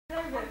She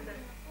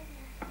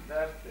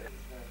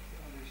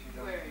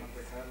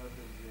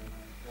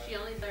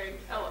only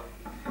learned,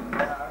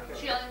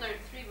 she only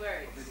learned 3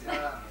 words. 3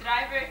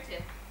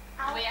 Wörter.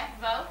 Woher?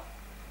 Wo?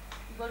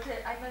 Ich wollte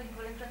einmal in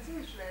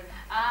Französisch lernen.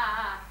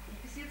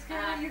 Bis jetzt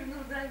kann ich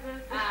nur 3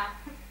 Wörter.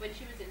 When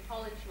she was in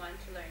Poland, she wanted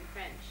to learn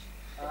French,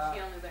 but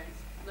she only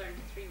learned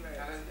 3 words.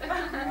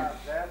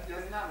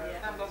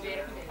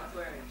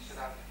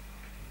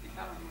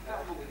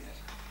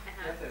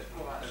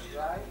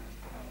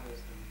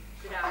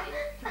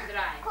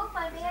 Guck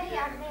mal, wer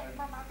hier am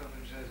Mama.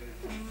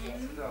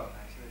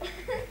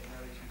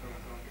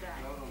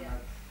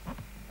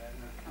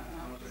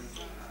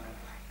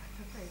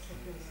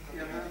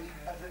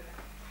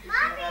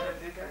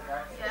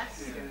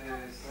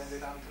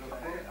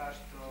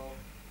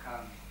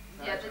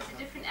 Yeah, there's a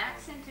different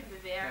accent in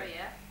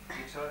Bavaria.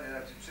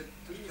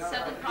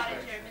 Southern part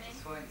of Germany.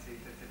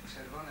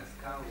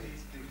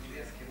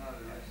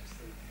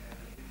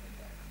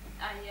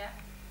 Yeah.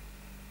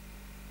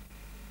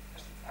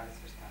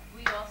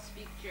 We all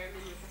speak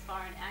German with a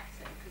foreign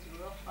accent because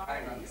we're all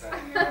foreigners.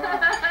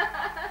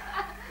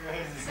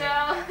 So,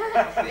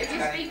 if you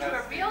speak to a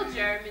real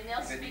German,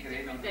 they'll speak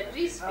different than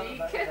we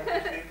speak.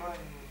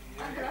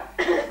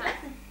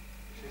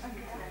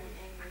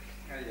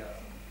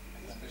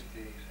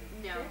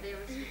 No, they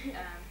will speak,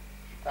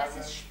 das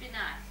ist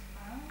Spinat.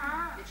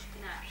 It's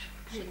Spinat.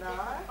 Should be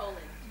from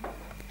Poland.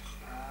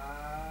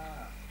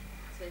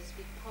 So they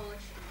speak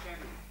Polish and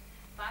German.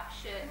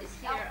 Babsche is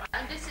here,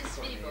 and this is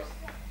Zwiebel.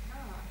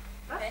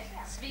 Okay?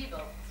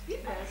 Zwiebel.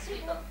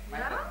 Zwiebel.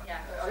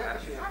 Yeah.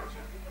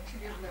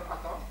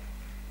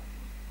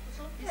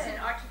 It's an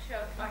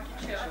artichoke.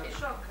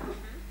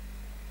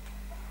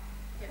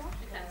 Jetzt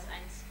du kannst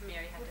eins,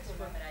 Mary hat das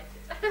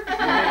vorbereitet.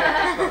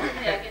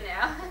 Ja,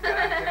 genau.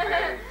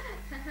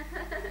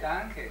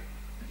 Danke.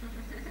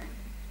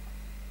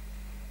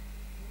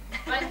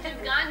 Wenn du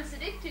ganz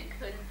richtig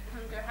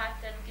Hunger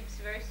hast, dann gibt's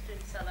Würste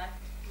und Salat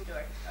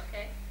dort,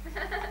 okay?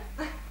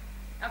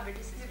 Aber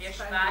das ist mehr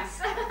Spaß. Das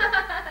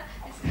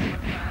ist immer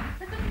Spaß.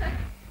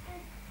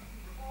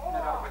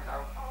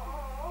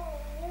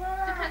 Du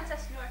kannst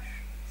das nur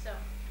so.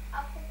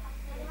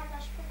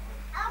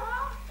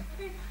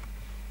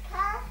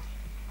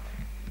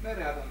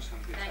 Mary hat uns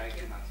schon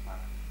gezeigt, wie man es macht.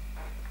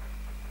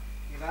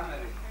 Ila,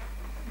 Mary.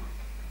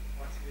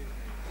 What's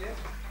here?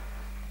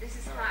 This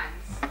is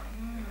Hans.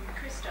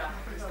 Christoph.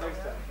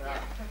 Yeah.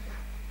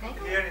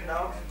 Here in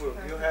Augsburg,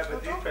 you have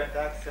a different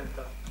accent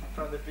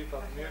from the people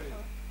of Munich.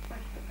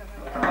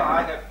 I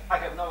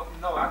have no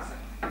accent.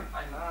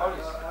 I'm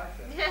Polish.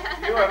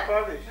 You are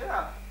Polish?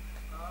 Yeah.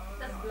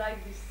 Das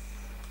bleibt bis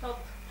top.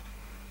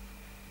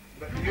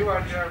 But you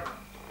are German.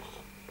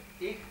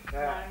 Ich?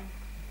 Yeah.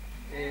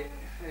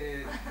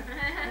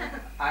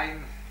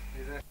 Ein...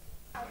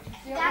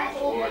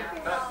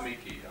 Das ist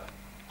Mickey, ja.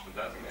 Und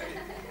das ist Mary.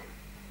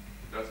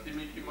 Das ist die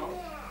Mickey Maus.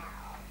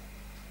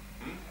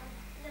 Hm?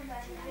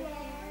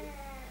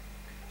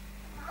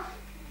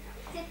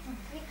 Sitzen,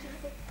 Mickey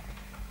sitzen.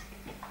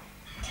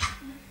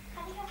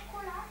 Kann ich auch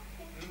Cola?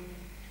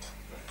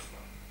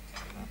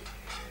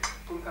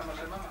 Kulka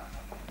może mama.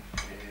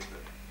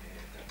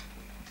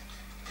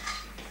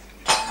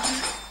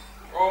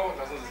 Oh,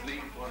 lass uns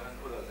liegen wollen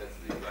oder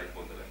setzen Sie gleich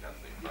runter, dann kannst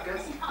du nicht. Die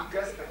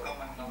Gäste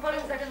kommen noch. Ich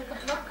wollte sagen,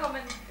 noch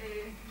kommen